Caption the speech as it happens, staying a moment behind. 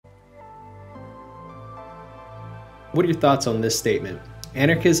What are your thoughts on this statement?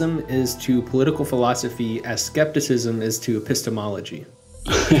 Anarchism is to political philosophy as skepticism is to epistemology.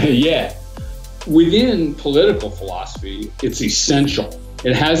 Yeah. Within political philosophy, it's essential.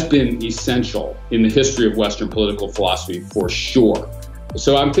 It has been essential in the history of Western political philosophy for sure.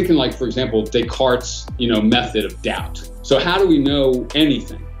 So I'm thinking like, for example, Descartes' method of doubt. So how do we know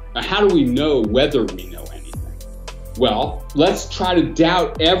anything? How do we know whether we know anything? Well, let's try to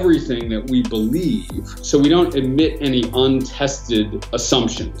doubt everything that we believe so we don't admit any untested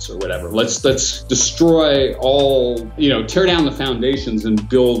assumptions or whatever. Let's destroy all, tear down the foundations and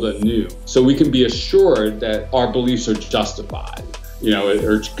build anew so we can be assured that our beliefs are justified,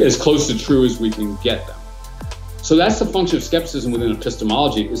 or as close to true as we can get them. So that's the function of skepticism within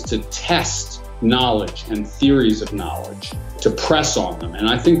epistemology, is to test knowledge and theories of knowledge, to press on them. And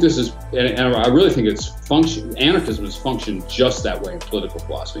I think this is, and I really think anarchism is functioned just that way in political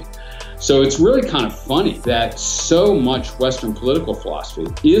philosophy. So it's really kind of funny that so much Western political philosophy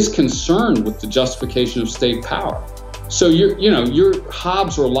is concerned with the justification of state power. So you're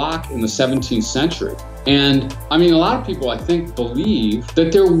Hobbes or Locke in the 17th century. And I mean, a lot of people, I think, believe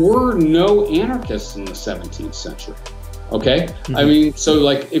that there were no anarchists in the 17th century. Okay? Mm-hmm. I mean, so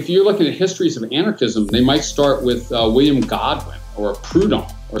like if you're looking at histories of anarchism, they might start with William Godwin or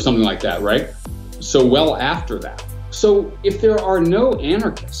Proudhon or something like that, right? So well after that. So if there are no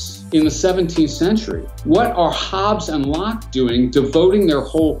anarchists in the 17th century, what are Hobbes and Locke doing, devoting their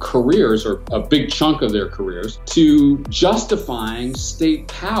whole careers, or a big chunk of their careers, to justifying state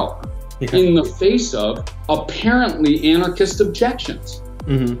power in the face of apparently anarchist objections?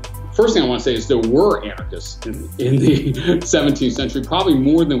 Mm-hmm. First thing I want to say is there were anarchists in the 17th century, probably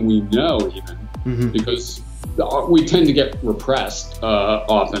more than we know even, because we tend to get repressed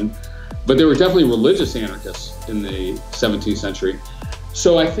often. But there were definitely religious anarchists in the 17th century.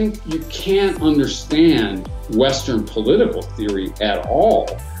 So I think you can't understand Western political theory at all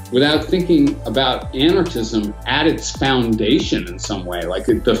without thinking about anarchism at its foundation in some way. Like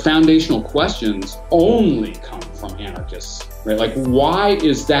the foundational questions only come from anarchists, right? Like, why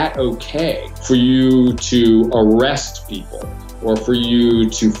is that okay for you to arrest people, or for you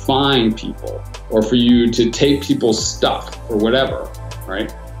to fine people, or for you to take people's stuff or whatever,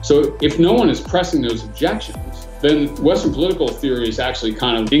 right? So if no one is pressing those objections, then Western political theory is actually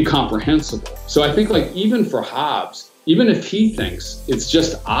kind of incomprehensible. So I think like even for Hobbes, even if he thinks it's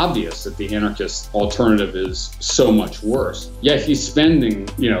just obvious that the anarchist alternative is so much worse, yet he's spending,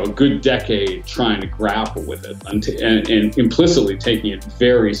 a good decade trying to grapple with it and implicitly taking it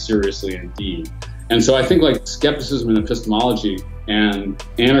very seriously indeed. And so I think like skepticism in epistemology and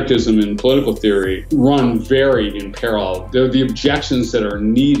anarchism in political theory run very in parallel. They're the objections that are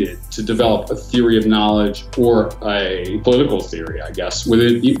needed to develop a theory of knowledge or a political theory, I guess,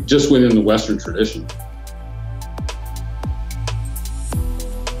 within the Western tradition.